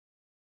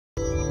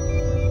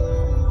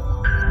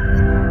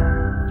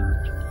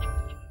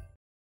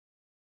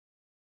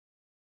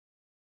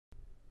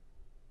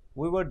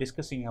we were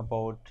discussing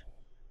about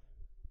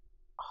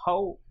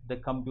how the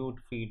compute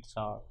fields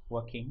are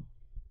working.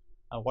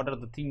 What are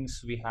the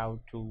things we have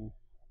to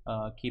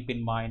keep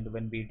in mind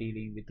when we're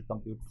dealing with the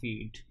compute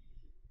field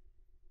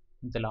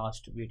in the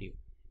last video.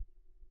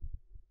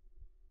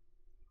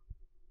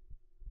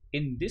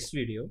 In this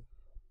video,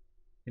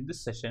 in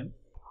this session,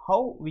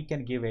 how we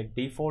can give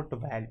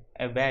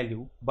a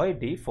value by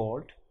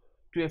default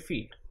to a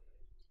field.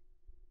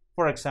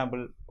 For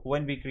example,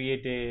 when we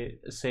create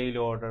a sale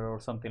order or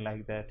something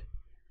like that,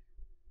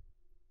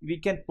 we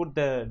can put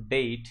the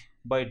date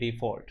by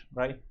default,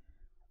 right?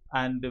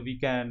 And we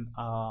can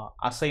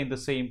assign the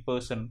same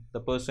person,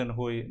 the person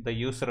the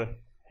user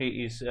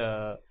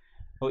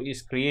who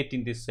is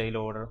creating this sale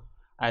order,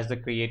 as the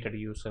created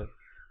user.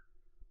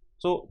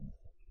 So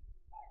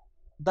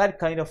that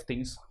kind of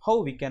things,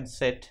 how we can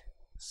set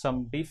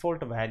some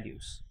default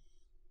values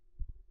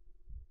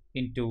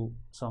into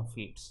some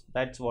fields,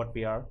 that's what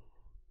we are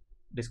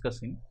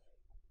discussing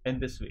in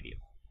this video.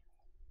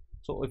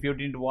 So if you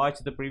didn't watch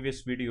the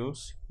previous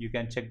videos, you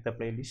can check the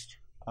playlist,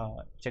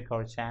 check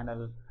our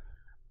channel,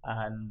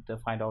 and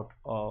find out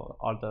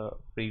all the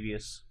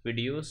previous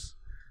videos,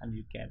 and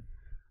you can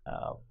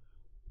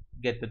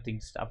get the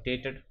things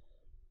updated.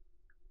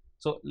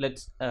 So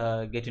let's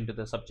get into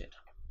the subject.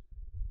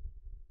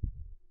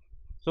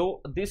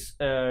 So this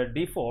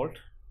default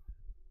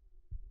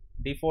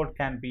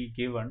can be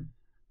given,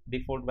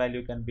 default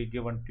value can be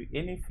given to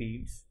any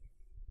fields,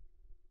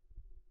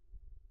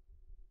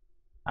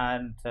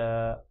 and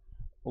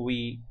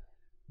we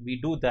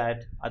do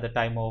that at the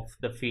time of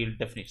the field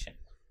definition.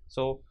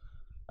 So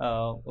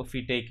if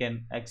we take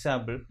an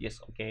example, yes,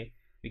 okay,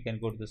 we can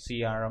go to the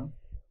CRM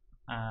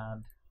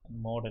and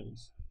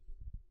models.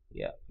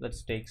 Yeah,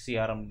 let's take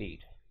CRM lead.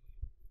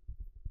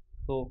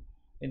 So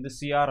in the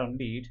CRM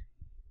lead,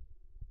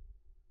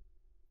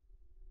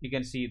 you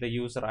can see the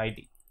user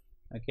ID.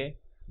 Okay,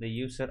 the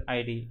user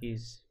ID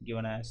is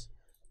given as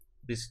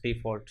this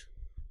default.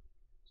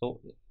 So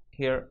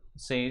here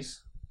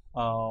says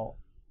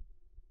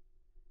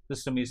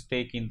system is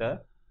taking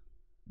the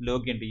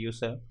login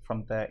user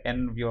from the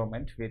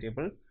environment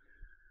variable.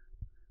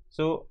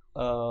 So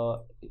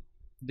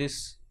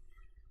this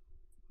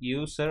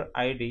user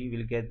ID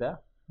will get the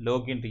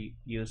login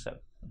user,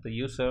 the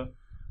user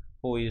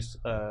who is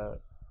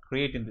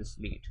creating this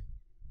lead.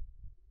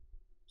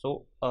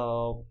 So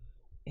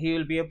he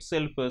will be a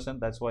salesperson,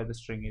 that's why the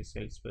string is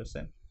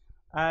salesperson.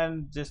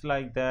 And just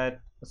like that,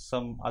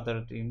 some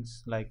other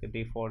things like a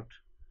default,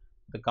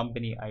 the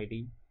company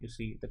ID, you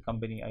see the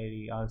company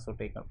ID also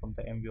taken from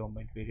the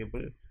environment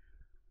variable.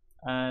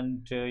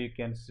 And you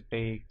can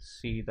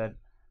see that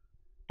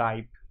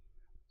type.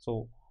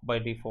 So by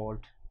default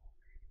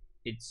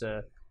it's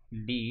a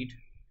lead.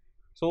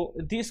 So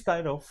these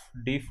kind of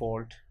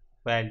default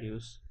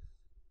values,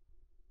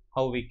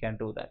 how we can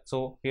do that.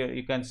 So here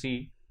you can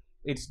see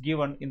it's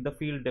given in the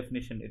field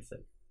definition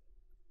itself.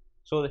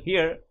 So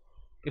here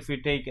if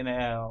we take in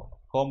a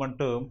common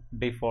term,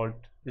 default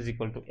is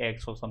equal to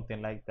x or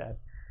something like that.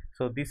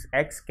 So this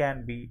x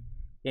can be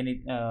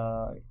any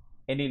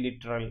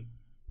literal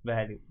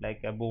value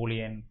like a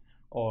boolean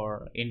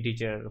or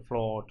integer,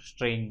 float,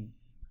 string,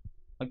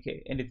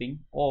 okay, anything,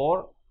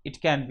 or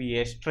it can be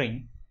a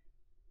string,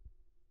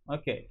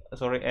 okay,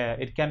 sorry,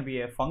 it can be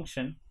a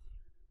function,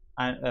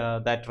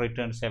 and that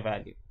returns a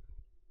value.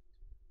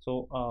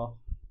 So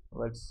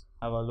let's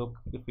have a look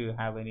if you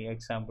have any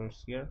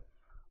examples here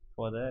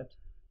for that.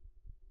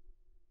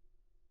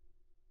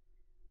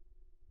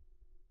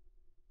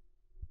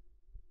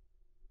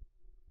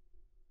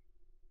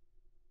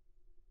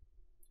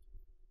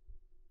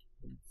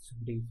 It's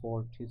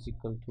default is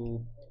equal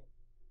to,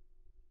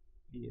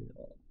 you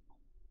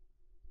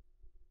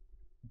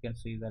can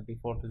see that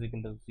default is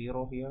equal to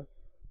 0 here.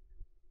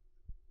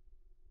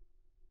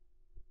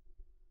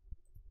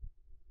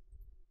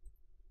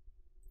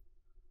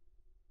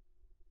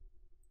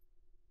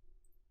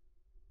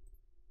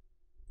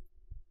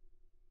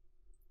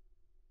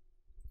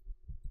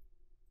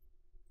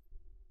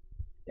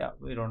 Yeah,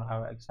 we don't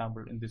have an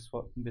example in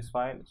this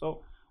file.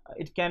 So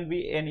it can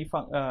be any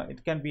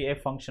it can be a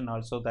function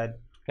also that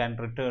can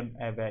return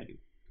a value.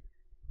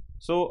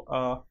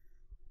 So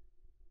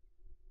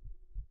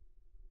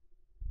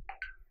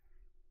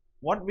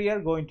what we are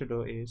going to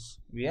do is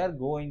we are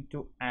going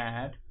to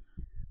add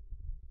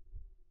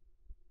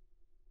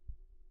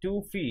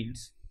two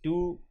fields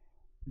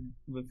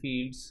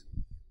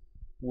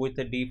with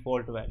a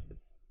default value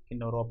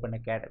in our Open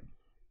Academy.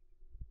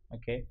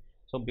 Okay,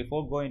 so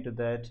before going to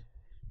that,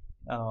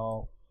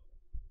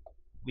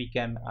 we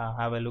can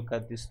have a look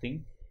at this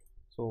thing.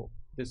 So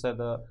these are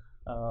the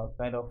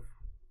kind of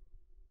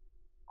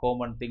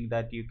common thing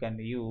that you can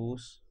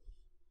use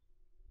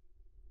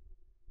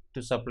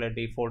to supply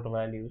default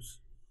values.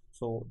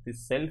 So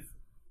this self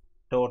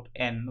dot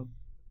n,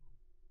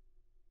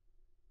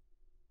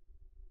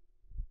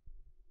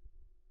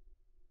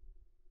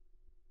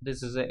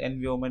 this is an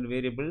environment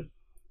variable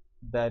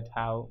that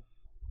have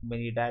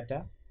many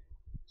data.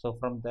 So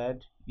from that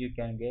you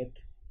can get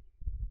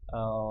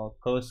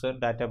cursor,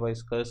 database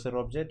cursor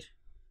object,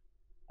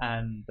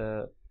 and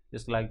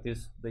just like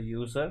this, the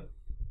user,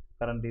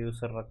 current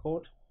user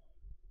record,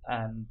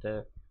 and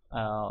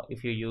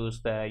if you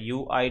use the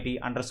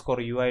UID underscore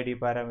UID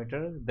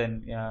parameter,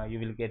 then you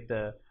will get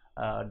the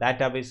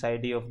database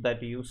ID of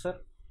that user,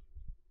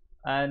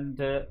 and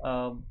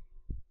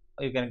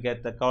you can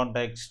get the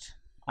context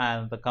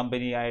and the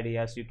company ID,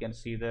 as you can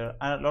see there,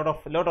 and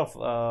a lot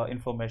of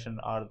information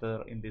are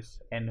there in this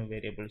n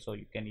variable. So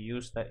you can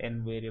use the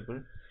n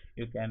variable,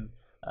 you can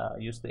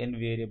use the n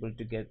variable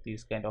to get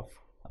these kind of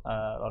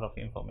lot of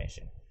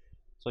information.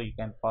 So you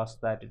can pass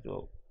that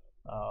into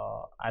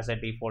as a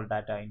default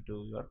data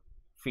into your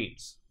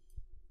feeds.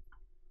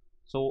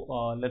 So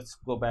let's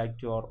go back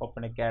to our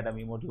Open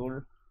Academy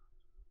module.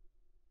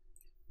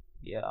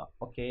 Yeah,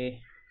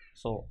 okay.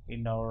 So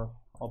in our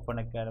Open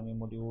Academy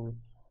module,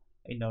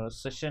 in our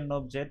session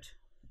object,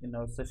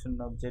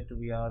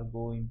 we are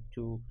going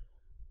to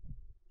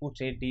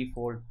put a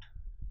default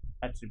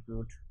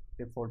attribute,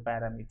 default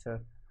parameter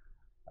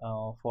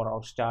for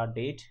our start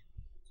date.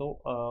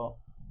 So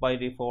by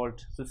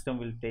default, system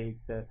will take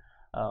the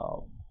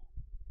uh,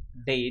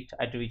 date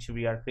at which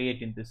we are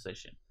creating this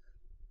session,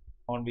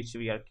 on which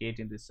we are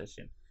creating this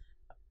session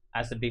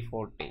as a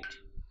default date.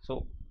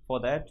 So for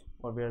that,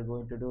 what we are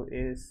going to do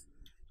is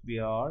we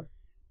are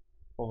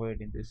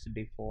providing this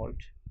default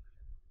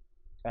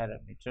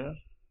parameter.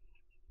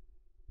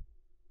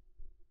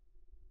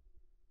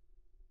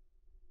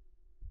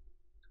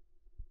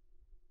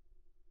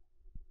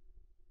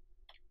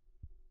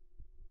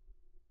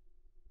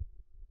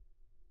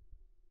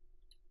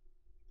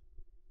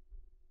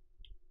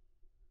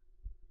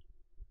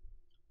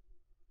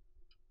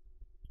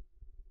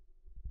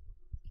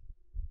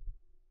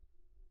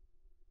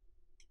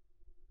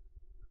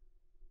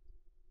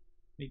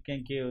 We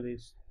can give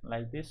this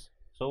like this.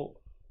 So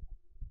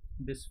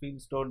this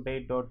fields dot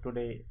date dot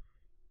today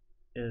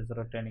is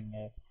returning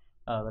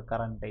a the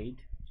current date.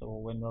 So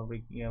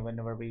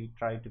whenever we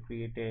try to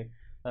create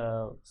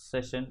a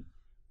session,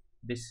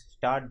 this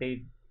start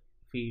date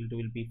field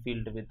will be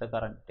filled with the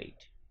current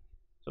date.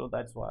 So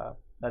that's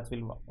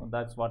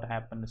what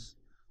happens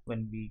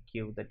when we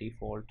give the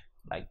default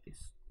like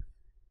this.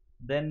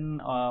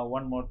 Then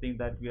one more thing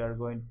that we are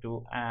going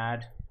to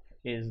add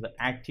is the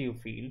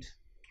active field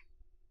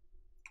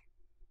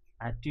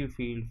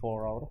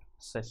for our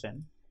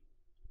session.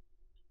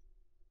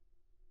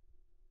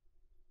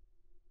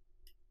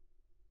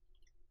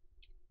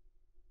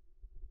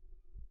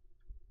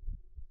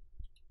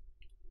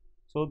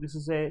 So this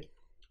is a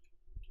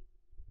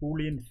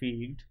Boolean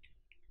field.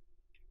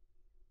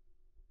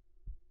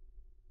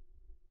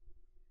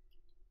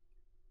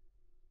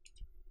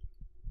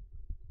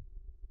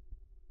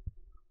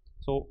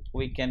 So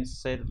we can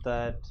set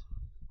that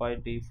by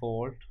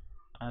default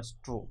as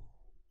true.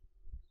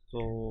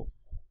 So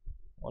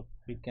what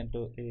we can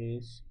do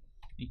is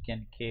we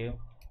can give,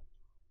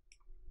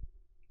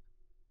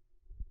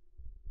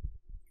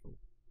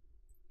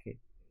 okay,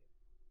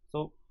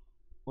 so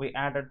we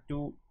added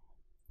two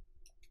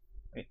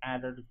we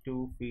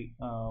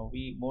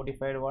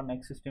modified one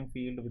existing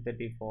field with the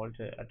default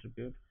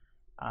attribute,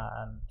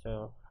 and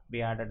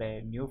we added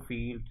a new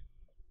field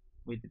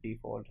with the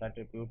default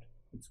attribute.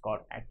 It's called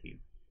active.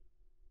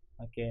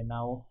 Okay,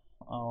 now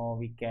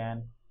we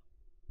can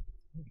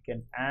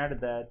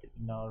add that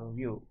in our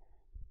view.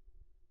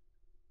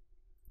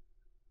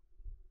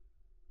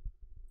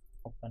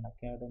 Open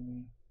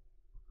Academy,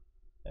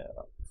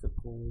 it's a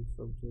cool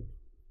subject.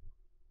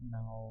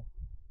 Now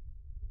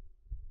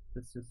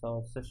this is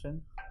our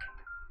session.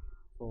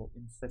 So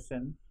in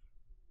session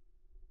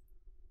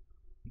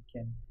we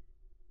can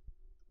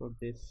put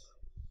this.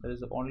 There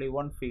is only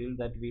one field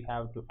that we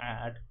have to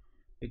add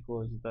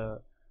because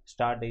the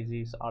start date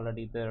is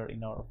already there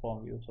in our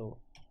form view. So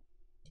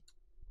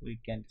we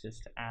can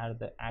just add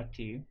the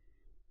active.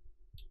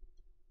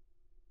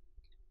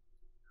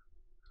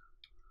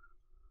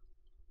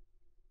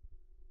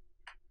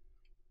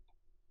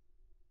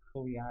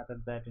 So we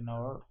added that in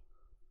our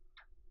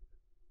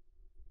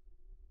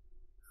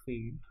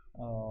field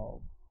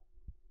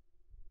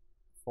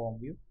form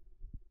view.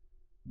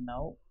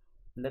 Now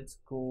let's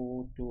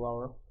go to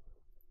our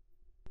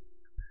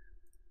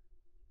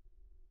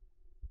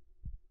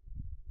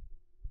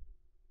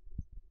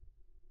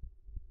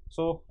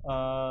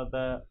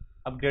the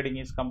upgrading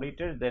is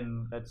completed.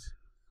 Then let's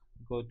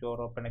go to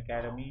our Open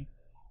Academy.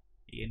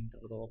 In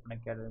the Open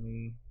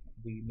Academy,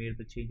 we made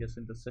the changes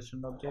in the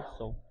session object.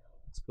 So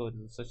let's go to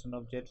the session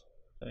object.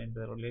 So in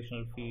the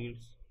relational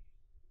fields,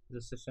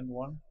 the session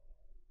one.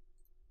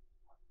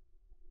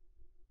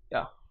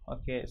 Yeah,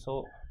 okay,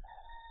 so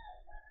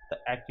the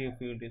active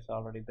field is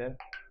already there.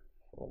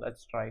 So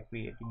let's try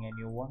creating a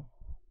new one.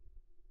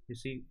 You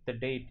see the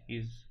date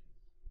is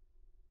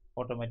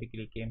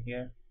automatically came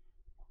here,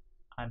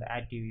 and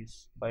active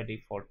is by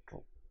default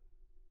true.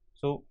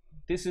 So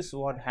this is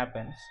what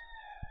happens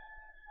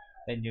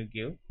when you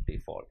give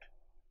default.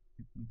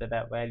 The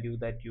value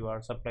that you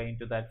are supplying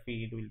to that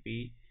field will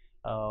be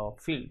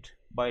filled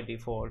by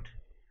default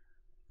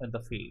in the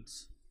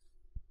fields.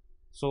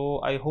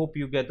 So I hope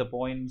you get the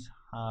points,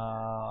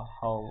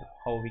 how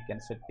we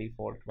can set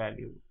default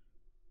value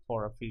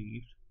for a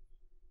field.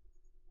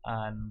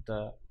 And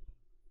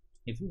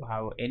if you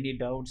have any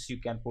doubts, you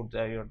can put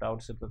your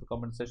doubts into the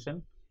comment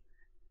section.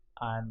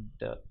 And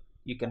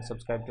you can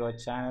subscribe to our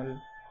channel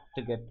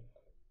to get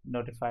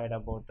notified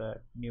about the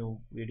new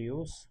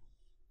videos.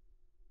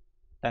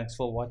 Thanks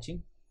for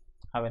watching.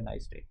 Have a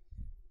nice day.